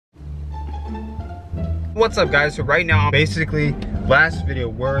What's up, guys? So right now, basically, last video,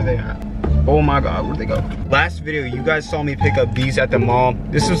 where are they at? Oh my god, where'd they go? Last video, you guys saw me pick up these at the mall.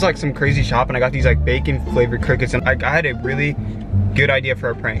 This was like some crazy shop, and I got these like bacon flavored crickets, and I had a really good idea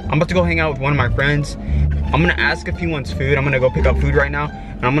for a prank. I'm about to go hang out with one of my friends. I'm gonna ask if he wants food. I'm gonna go pick up food right now,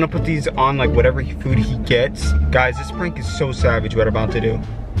 and I'm gonna put these on like whatever food he gets. Guys, this prank is so savage what I'm about to do.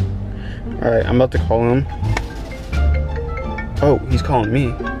 All right, I'm about to call him. Oh, he's calling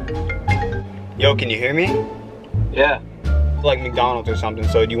me. Yo, can you hear me? Yeah. Like McDonald's or something.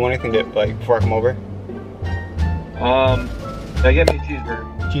 So do you want anything to like before I come over? They get me a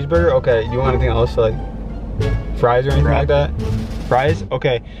cheeseburger. Cheeseburger? Okay. Do you want anything else, like fries or anything like that? Fries?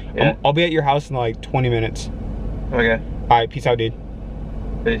 Okay. Yeah. I'll be at your house in like 20 minutes. Okay. All right. Peace out, dude.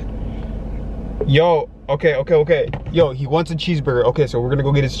 Peace. Yo. Okay. Yo, he wants a cheeseburger. Okay, so we're gonna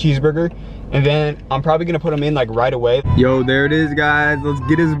go get his cheeseburger, and then I'm probably gonna put him in like right away. Yo, there it is, guys. Let's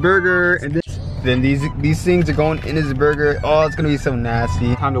get his burger, and then these things are going in his burger. Oh, it's gonna be so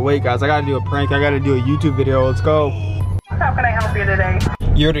nasty. Time to wait, guys. I gotta do a prank. I gotta do a YouTube video. Let's go. How can I help you today?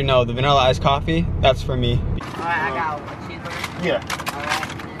 You already know the vanilla iced coffee. That's for me. Alright, I got one cheeseburger. Yeah.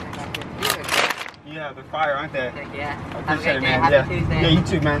 Alright, and then I got the cheeseburger. Yeah, they're fire, aren't they? Heck yeah. I Have a appreciate great it, day. man. Happy Yeah. Tuesday. Yeah, you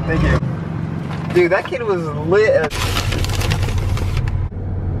too, man. Thank you. Dude, that kid was lit as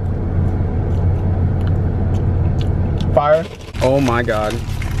fire. Oh my god.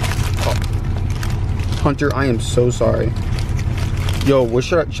 Oh. Hunter, I am so sorry. Yo, what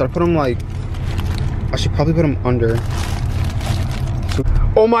should I put him like? I should probably put him under.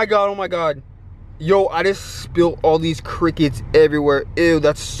 Oh my god. Yo, I just spilled all these crickets everywhere. Ew,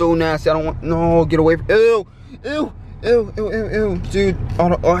 that's so nasty. I don't want, no, get away from, ew. Dude,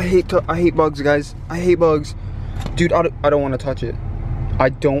 I hate bugs, guys. I hate bugs. Dude, I don't want to touch it. I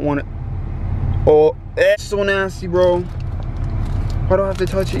don't want to. Oh, it's so nasty, bro. Why do I have to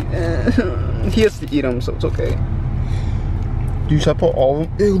touch it? He has to eat them, so it's okay. Dude, should I put all of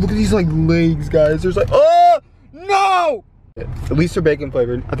them? Ew, look at these like legs, guys. There's like, oh, no! At least they're bacon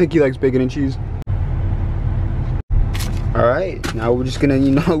flavored. I think he likes bacon and cheese. All right, now we're just gonna,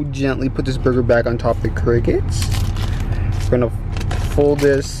 gently put this burger back on top of the crickets. We're gonna fold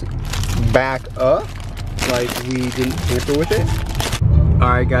this back up like we didn't tamper with it. All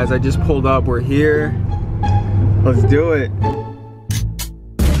right, guys, I just pulled up. We're here. Let's do it.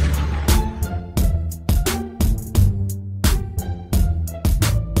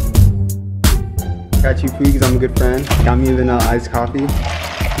 Got you food because I'm a good friend. Got me a vanilla iced coffee.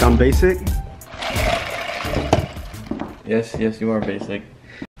 I'm basic. Yes, you are basic.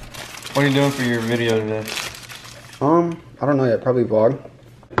 What are you doing for your video today? I don't know yet. Probably vlog.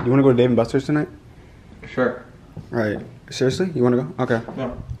 You want to go to Dave & Buster's tonight? Sure. All right. Seriously? You want to go? Okay.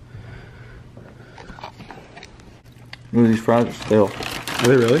 Yeah. Ooh, these fries are stale. Are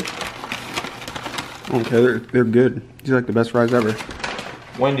they really? Okay, they're good. These are like the best fries ever.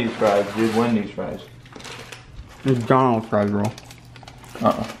 Wendy's fries, dude. Wendy's fries. McDonald's fries, bro.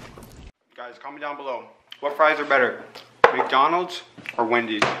 Guys, comment down below. What fries are better? McDonald's or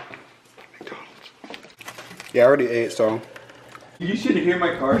Wendy's? McDonald's. Yeah, I already ate, so. You should hear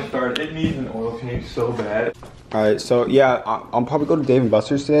my car start. It needs an oil change so bad. All right, so yeah, I'll probably go to Dave &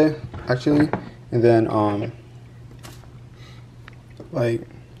 Buster's today, actually, and then like,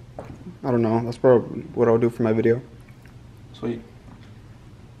 I don't know. That's probably what I'll do for my video. Sweet.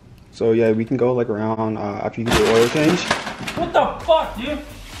 So yeah, we can go like around after you get the oil change. What the fuck, dude?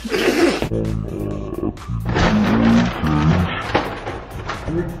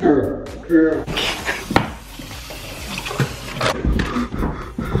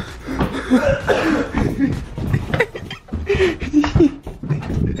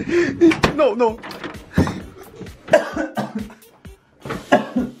 No.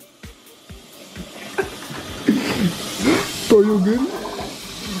 Are you good?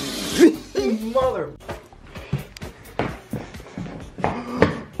 Mother.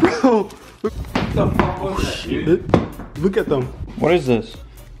 Bro, What the fuck was that, dude? look at them. What is this?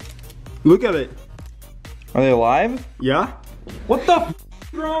 Look at it. Are they alive? Yeah? What the f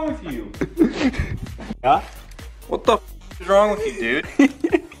is wrong with you? Yeah? What the f is wrong with you, dude?